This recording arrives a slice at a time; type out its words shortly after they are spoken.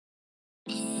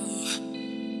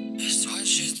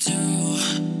do.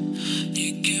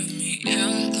 You give me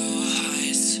yellow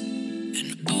highs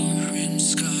and orange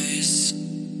skies.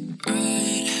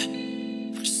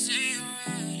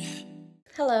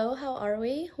 Hello, how are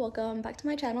we? Welcome back to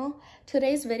my channel.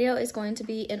 Today's video is going to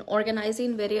be an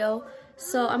organizing video,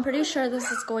 so I'm pretty sure this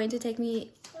is going to take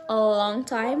me a long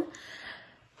time.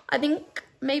 I think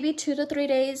maybe 2 to 3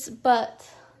 days, but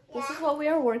this is what we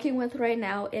are working with right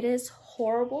now. It is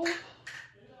horrible,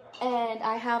 and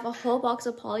I have a whole box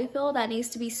of polyfill that needs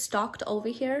to be stocked over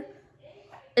here.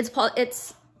 It's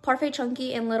Parfait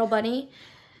Chunky and Little Bunny,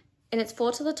 and it's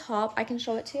full to the top. I can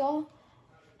show it to y'all.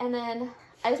 And then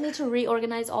I just need to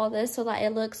reorganize all this so that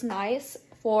it looks nice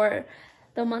for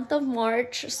the month of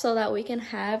March, so that we can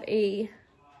have a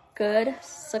good,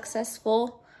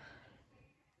 successful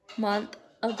month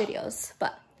of videos.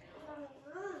 But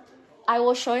I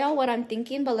will show y'all what I'm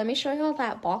thinking, but let me show y'all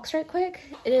that box right quick.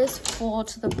 It is full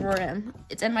to the brim.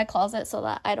 It's in my closet so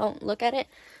that I don't look at it.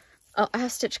 Oh, I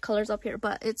have stitch colors up here,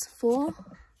 but it's full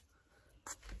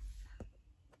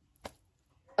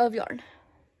of yarn.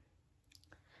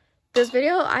 This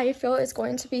video, I feel, is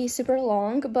going to be super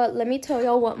long, but let me tell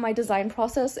y'all what my design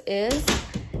process is,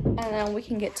 and then we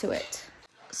can get to it.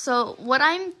 So what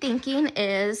I'm thinking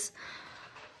is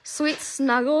Sweet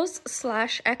Snuggles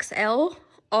 /XL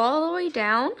all the way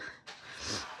down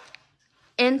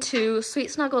into Sweet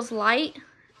Snuggles Light,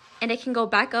 and it can go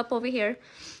back up over here.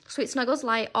 Sweet Snuggles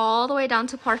Light all the way down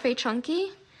to Parfait Chunky,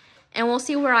 and we'll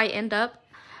see where I end up.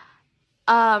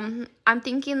 I'm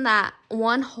thinking that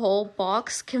one whole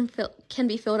box can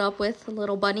be filled up with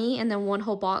Little Bunny, and then one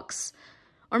whole box,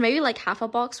 or maybe like half a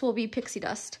box, will be Pixie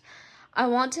Dust. I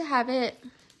want to have it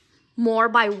more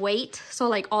by weight, so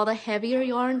like all the heavier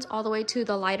yarns all the way to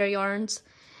the lighter yarns,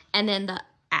 and then the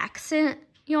accent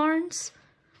yarns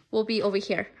will be over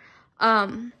here.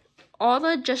 All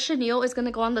the Just Chenille is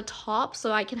gonna go on the top,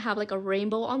 so I can have like a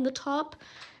rainbow on the top,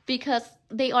 because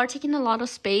they are taking a lot of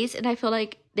space and I feel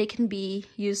like they can be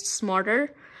used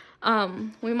smarter.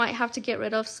 We might have to get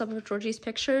rid of some of Georgie's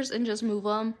pictures and just move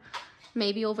them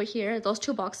maybe over here. Those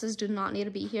 2 boxes do not need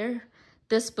to be here.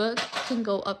 This book can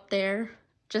go up there.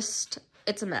 Just,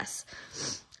 it's a mess.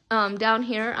 Down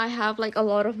here I have like a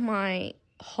lot of my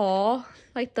haul,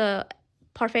 like the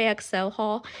Parfait XL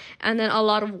haul, and then a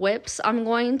lot of whips. I'm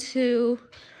going to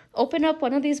open up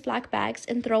one of these black bags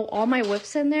and throw all my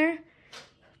whips in there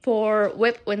for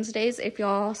Whip Wednesdays, if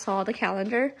y'all saw the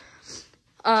calendar.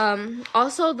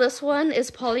 Also, this one is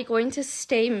probably going to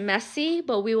stay messy,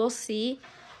 but we will see.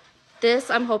 This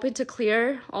I'm hoping to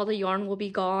clear. All the yarn will be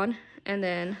gone, and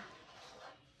then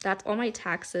that's all my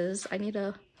taxes. I need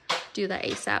to do that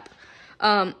ASAP.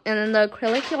 And then the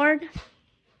acrylic yarn,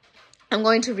 I'm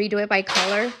going to redo it by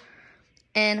color,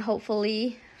 and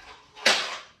hopefully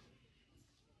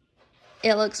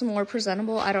it looks more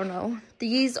presentable. I don't know.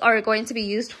 These are going to be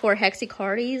used for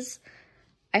hexicardies.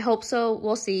 I hope so.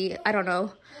 We'll see. I don't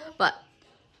know. But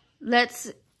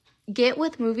let's get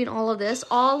with moving all of this.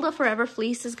 All the Forever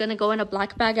Fleece is going to go in a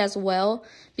black bag as well,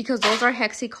 because those are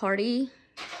hexicardie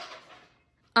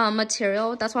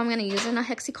material. That's why I'm going to use in a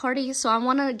hexicardie. So I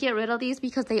want to get rid of these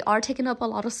because they are taking up a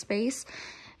lot of space.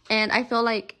 And I feel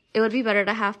like it would be better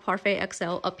to have Parfait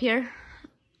XL up here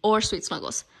or Sweet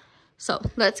Snuggles. So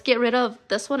let's get rid of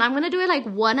this one. I'm going to do it like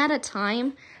one at a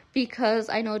time, because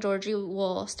I know Georgie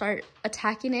will start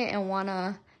attacking it and want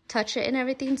to touch it and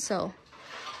everything. So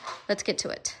let's get to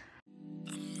it.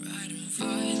 I'm riding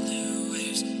violent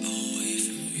waves away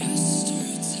from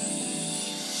yesterday.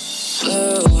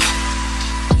 Blue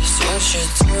is what you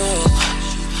do.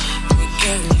 You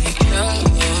give me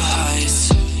yellow highs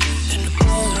and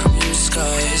orange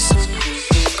skies.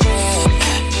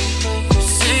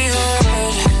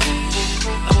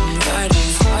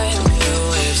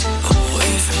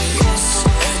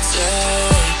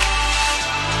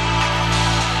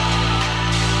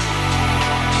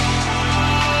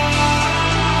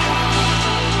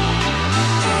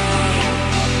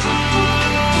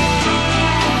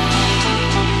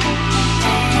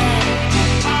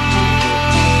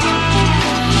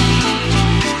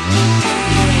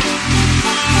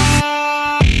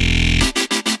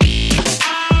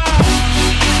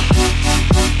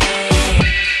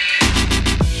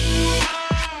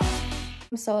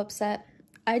 So upset.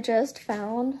 I just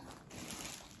found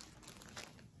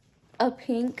a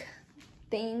pink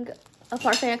thing, a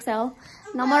Parfait XL,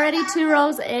 and I'm already 2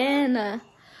 rows in,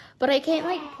 but I can't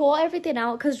like pull everything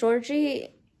out because Georgie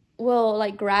will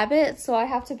like grab it, so I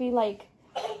have to be like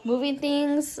moving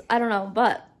things. I don't know,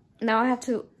 but now I have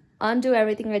to undo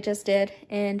everything I just did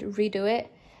and redo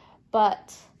it.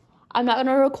 But I'm not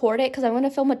gonna record it because I'm gonna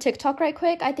film a TikTok right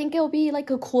quick. I think it'll be like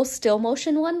a cool still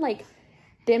motion one, like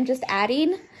them just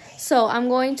adding. So I'm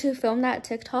going to film that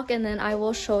TikTok and then I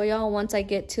will show y'all once I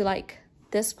get to like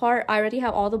this part. I already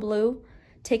have all the blue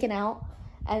taken out,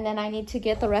 and then I need to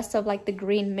get the rest of like the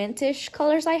green mintish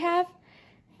colors I have,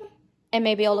 and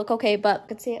maybe it'll look okay. But you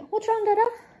can see it. What's wrong, Dada?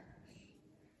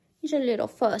 You're a little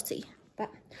fussy.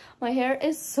 But my hair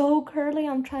is so curly.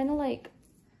 I'm trying to like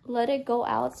let it go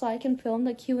out so I can film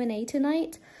the Q&A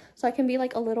tonight, so I can be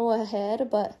like a little ahead.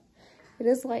 But it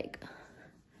is like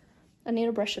I need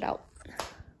to brush it out.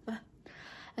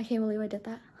 I can't believe I did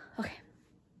that. Okay,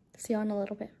 see you in a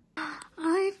little bit.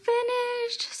 I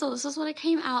finished. So this is what it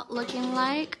came out looking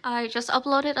like. I just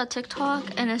uploaded a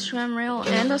TikTok, an Instagram reel,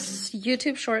 and a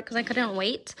YouTube short because I couldn't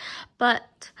wait.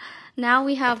 But now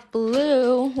we have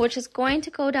blue, which is going to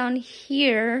go down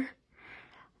here.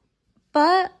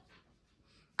 But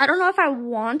I don't know if I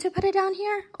want to put it down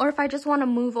here or if I just want to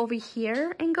move over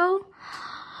here and go.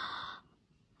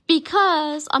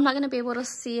 Because I'm not going to be able to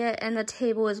see it and the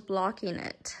table is blocking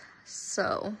it.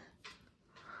 So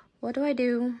what do I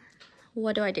do?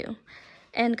 What do I do?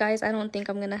 And guys, I don't think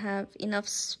I'm going to have enough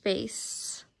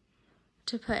space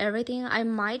to put everything. I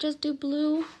might just do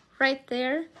blue right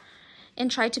there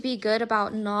and try to be good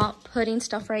about not putting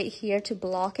stuff right here to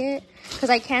block it. Because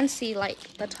I can see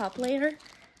like the top layer.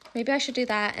 Maybe I should do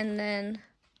that and then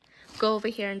go over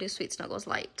here and do Sweet Snuggles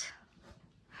Light.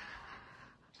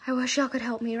 I wish y'all could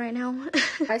help me right now.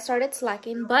 I started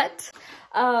slacking, but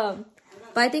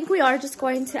I think we are just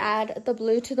going to add the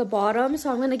blue to the bottom. So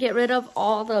I'm going to get rid of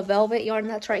all the velvet yarn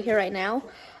that's right here right now.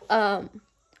 I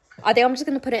think I'm just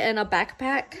going to put it in a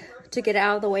backpack to get it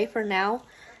out of the way for now.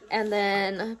 And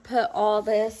then put all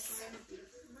this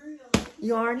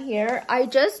yarn here. I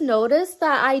just noticed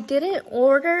that I didn't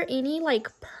order any like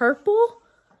purple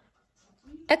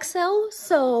XL,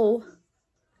 so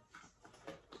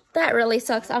that really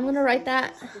sucks. I'm gonna write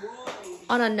that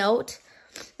on a note,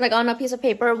 like on a piece of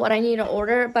paper, what I need to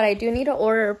order. But I do need to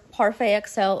order Parfait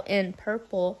XL in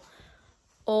purple,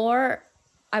 or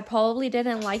I probably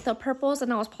didn't like the purples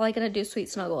and I was probably gonna do Sweet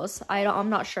Snuggles. I'm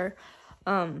not sure.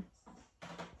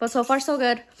 But so far so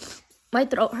good. My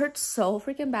throat hurts so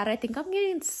freaking bad. I think I'm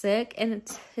getting sick, and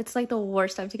it's like the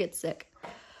worst time to get sick.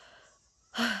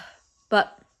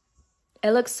 But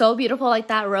it looks so beautiful. Like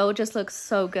that row just looks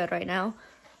so good right now.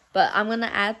 But I'm gonna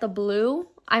add the blue.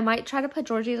 I might try to put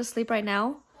Georgie to sleep right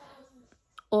now,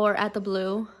 or add the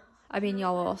blue. I mean,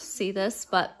 y'all will see this,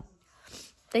 but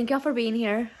thank y'all for being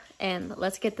here, and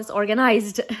let's get this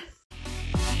organized.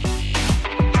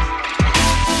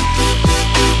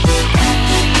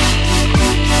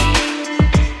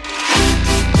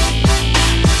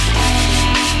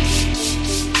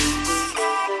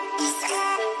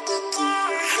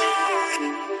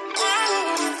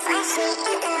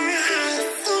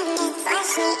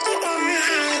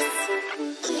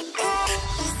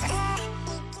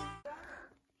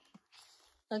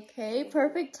 Okay,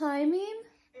 perfect timing.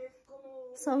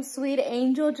 Some sweet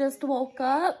angel just woke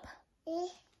up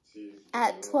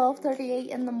at 12:38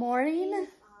 in the morning.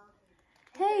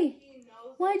 Hey,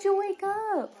 why'd you wake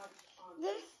up?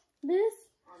 This?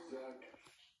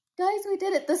 Guys, we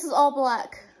did it. This is all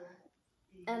black.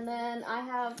 And then I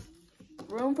have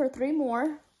room for 3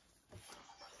 more.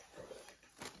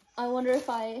 I wonder if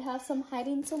I have some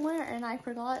hiding somewhere and I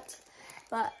forgot.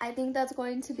 But I think that's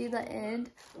going to be the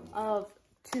end of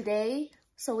today.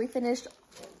 So we finished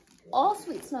all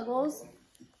Sweet Snuggles.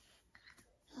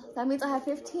 That means I have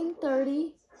 15,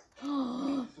 30,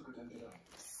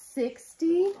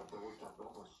 60,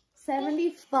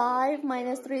 75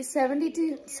 minus 3,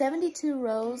 72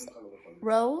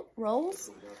 rows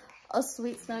of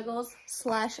Sweet Snuggles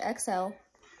 /XL.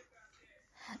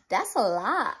 That's a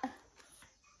lot.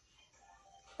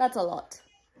 That's a lot.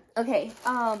 Okay,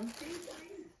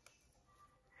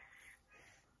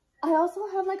 I also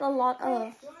have like a lot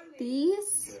of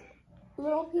these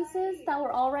little pieces that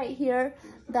were all right here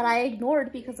that I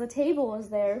ignored because the table was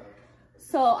there.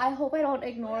 So I hope I don't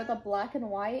ignore the black and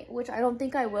white, which I don't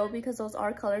think I will because those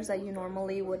are colors that you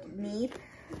normally would need.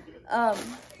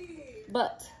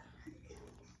 But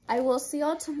I will see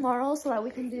y'all tomorrow so that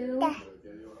we can do,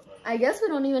 I guess we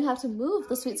don't even have to move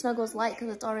the Sweet Snuggles Light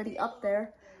because it's already up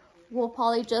there. We'll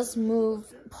probably just move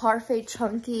Parfait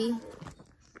Chunky.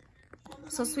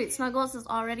 So Sweet Snuggles is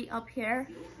already up here.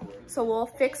 So we'll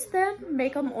fix them,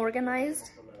 make them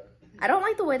organized. I don't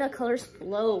like the way the colors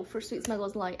flow for Sweet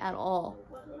Snuggles Light at all.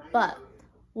 But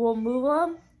we'll move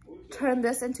them, turn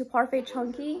this into Parfait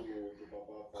Chunky.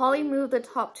 Probably move the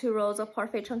top 2 rows of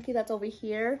Parfait Chunky that's over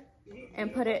here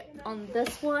and put it on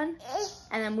this one.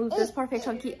 And then move this Parfait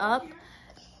Chunky up.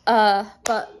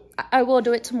 But I will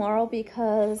do it tomorrow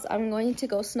because I'm going to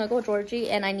go snuggle Georgie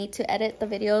and I need to edit the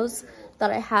videos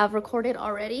that I have recorded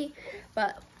already.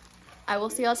 But I will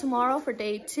see y'all tomorrow for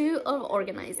day 2 of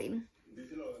organizing.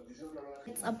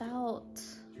 It's about...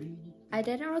 I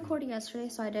didn't record yesterday,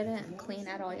 so I didn't clean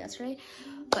at all yesterday.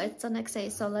 But it's the next day,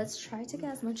 so let's try to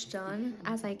get as much done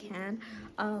as I can.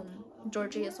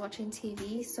 Georgie is watching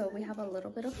TV, so we have a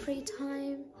little bit of free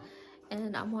time.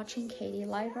 And I'm watching Katie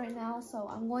live right now, so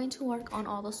I'm going to work on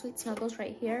all the sweet snuggles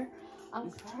right here.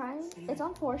 I'm trying, it's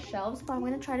on 4 shelves, but I'm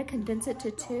going to try to condense it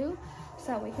to 2 so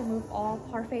that we can move all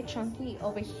Parfait Chunky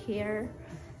over here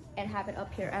and have it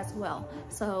up here as well.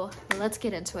 So let's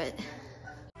get into it.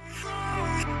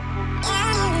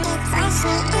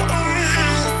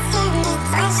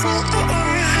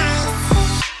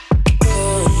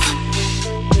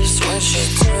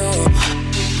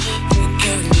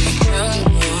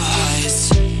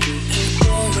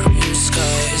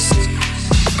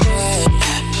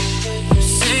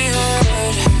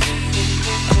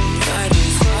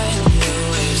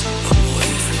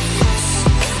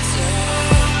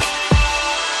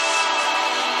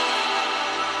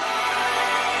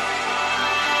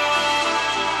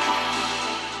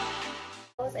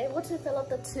 To fill up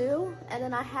the 2, and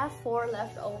then I have 4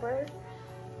 left over.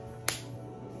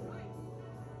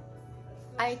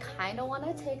 I kind of want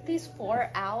to take these 4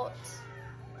 out,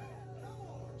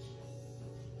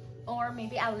 or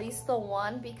maybe at least the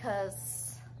 1,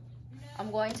 because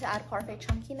I'm going to add Parfait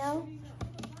Chunky now.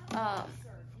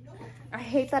 I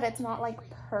hate that it's not like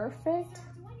perfect.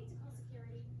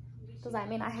 Does that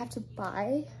mean I have to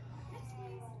buy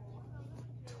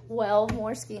 11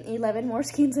 more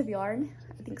skeins of yarn?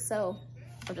 I think so.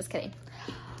 I'm just kidding.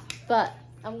 But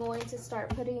I'm going to start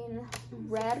putting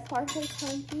red Parfait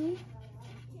Chunky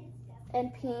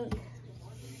and pink.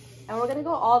 And we're going to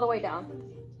go all the way down.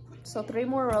 So 3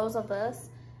 more rows of this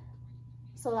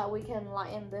so that we can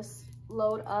lighten this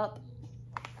load up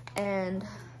and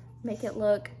make it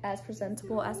look as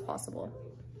presentable as possible.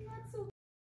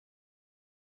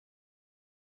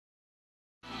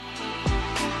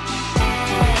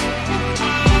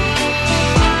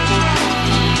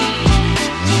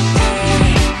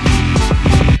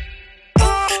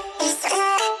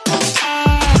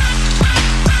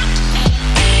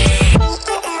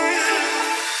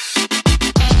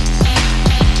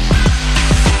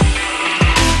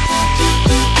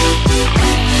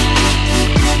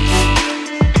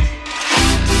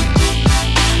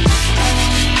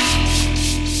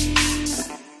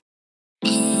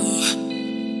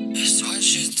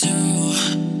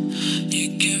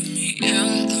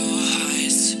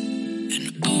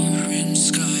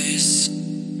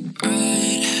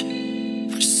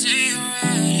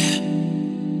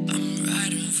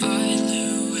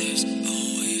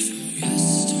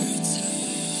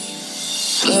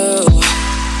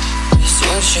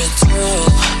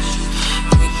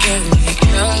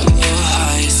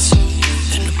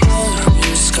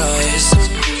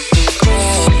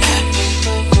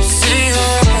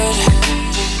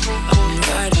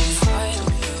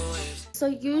 So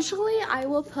usually I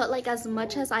will put like as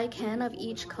much as I can of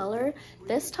each color.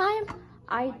 This time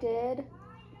I did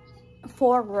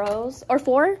 4 rows or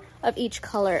 4 of each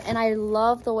color, and I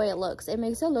love the way it looks. It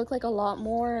makes it look like a lot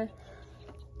more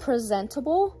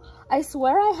presentable. I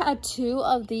swear I had 2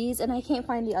 of these and I can't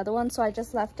find the other one, so I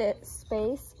just left it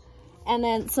space. And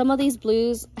then some of these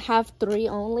blues have 3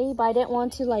 only, but I didn't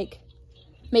want to like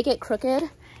make it crooked.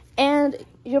 And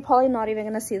you're probably not even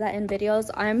gonna see that in videos.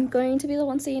 I'm going to be the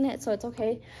one seeing it, so it's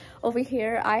okay. Over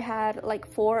here I had like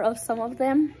 4 of some of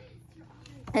them,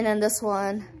 and then this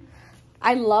one,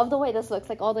 I love the way this looks,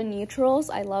 like all the neutrals.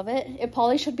 I love it. It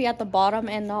probably should be at the bottom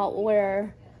and not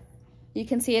where you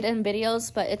can see it in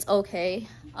videos, but it's okay.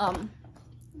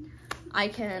 I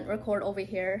can record over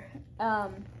here.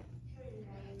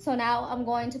 So now I'm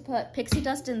going to put pixie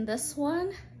dust in this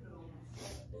one.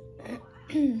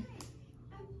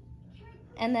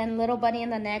 And then little bunny in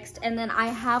the next. And then I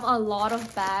have a lot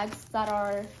of bags that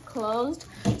are closed.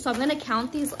 So I'm gonna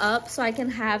count these up so I can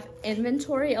have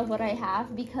inventory of what I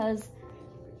have, because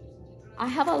I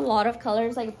have a lot of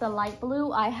colors. Like the light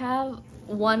blue, I have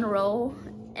 1 row,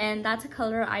 and that's a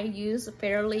color I use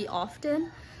fairly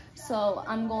often. So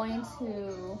I'm going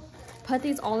to put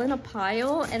these all in a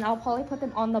pile, and I'll probably put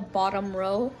them on the bottom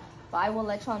row, but I will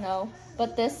let y'all know.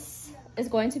 But this is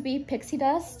going to be pixie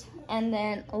dust and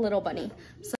then a little bunny.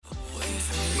 So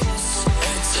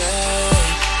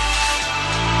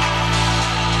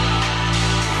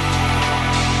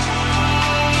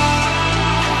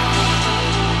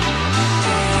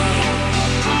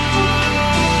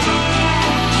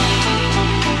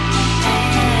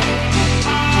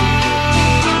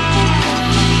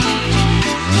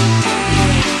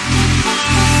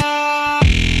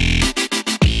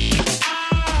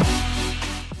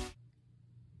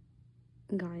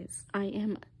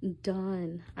am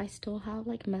done. I still have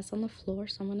like mess on the floor,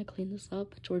 so I'm gonna clean this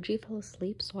up. Georgie fell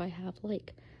asleep, so I have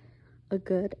like a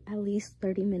good at least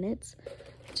 30 minutes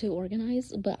to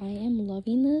organize, but I am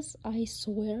loving this. I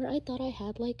swear I thought I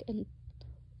had like an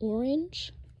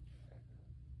orange,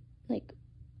 like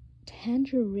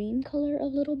tangerine color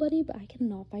of Little Buddy, but I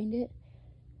cannot find it.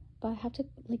 But I have to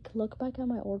like look back at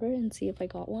my order and see if I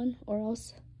got one, or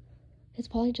else it's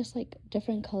probably just like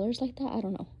different colors like that. I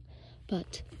don't know,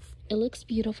 but it looks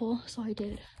beautiful. So I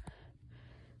did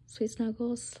Sweet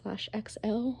Snuggles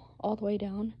 /XL all the way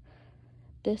down.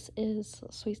 This is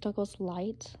Sweet Snuggles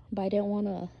Light, but I didn't want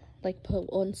to like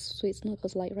put one Sweet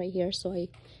Snuggles Light right here, so I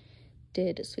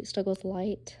did Sweet Snuggles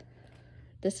Light.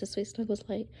 This is Sweet Snuggles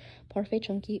Light Parfait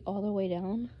Chunky all the way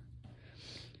down.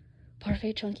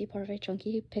 Parfait Chunky,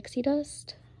 Pixie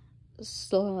Dust,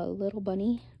 Little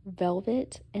Bunny,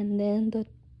 Velvet, and then the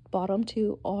bottom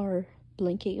two are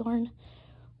blanket yarn,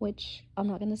 which I'm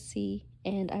not gonna see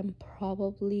and I'm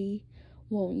probably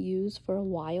won't use for a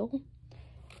while.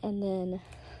 And then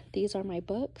these are my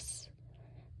books.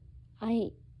 I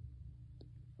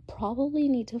probably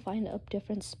need to find a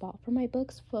different spot for my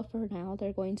books, but for now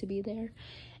they're going to be there.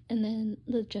 And then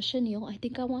the Just Chenille, I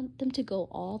think I want them to go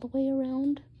all the way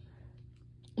around,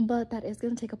 but that is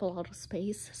going to take up a lot of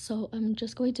space, so I'm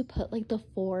just going to put like the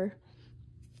 4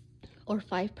 or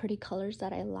 5 pretty colors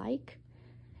that I like,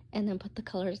 and then put the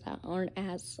colors that aren't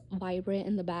as vibrant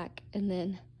in the back, and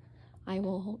then I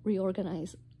will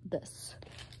reorganize this.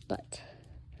 But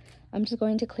I'm just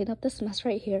going to clean up this mess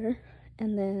right here,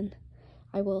 and then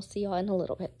I will see y'all in a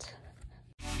little bit.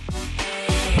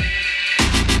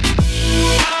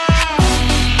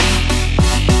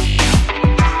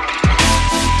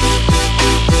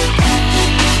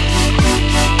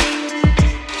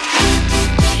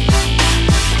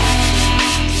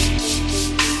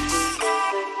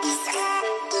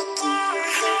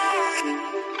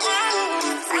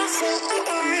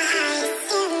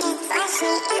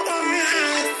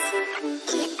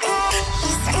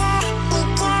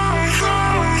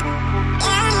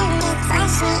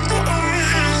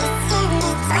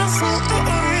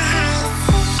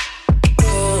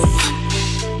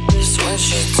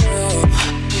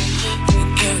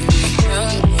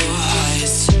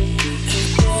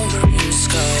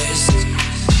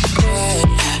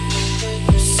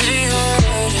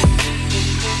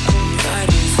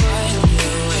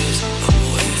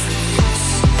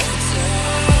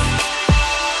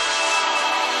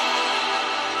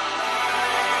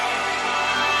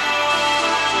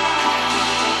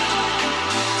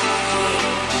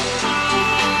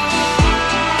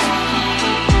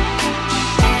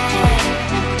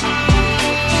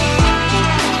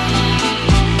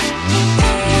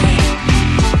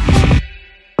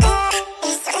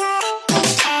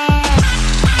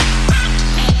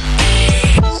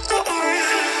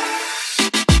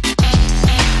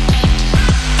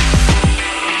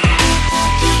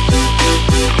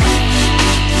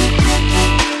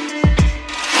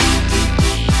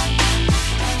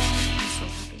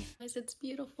 It's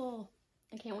beautiful.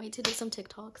 I can't wait to do some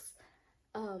TikToks.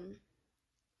 So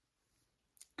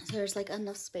there's like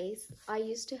enough space. I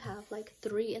used to have like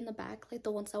 3 in the back, like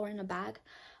the ones that were in a bag.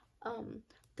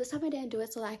 This time I didn't do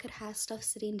it so that I could have stuff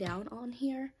sitting down on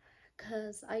here,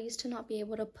 because I used to not be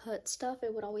able to put stuff.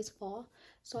 It would always fall,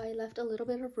 so I left a little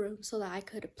bit of room so that I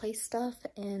could place stuff,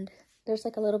 and there's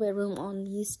like a little bit of room on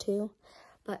these too.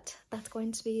 But that's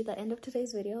going to be the end of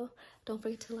today's video. Don't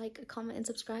forget to like, comment, and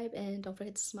subscribe, and don't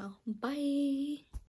forget to smile. Bye!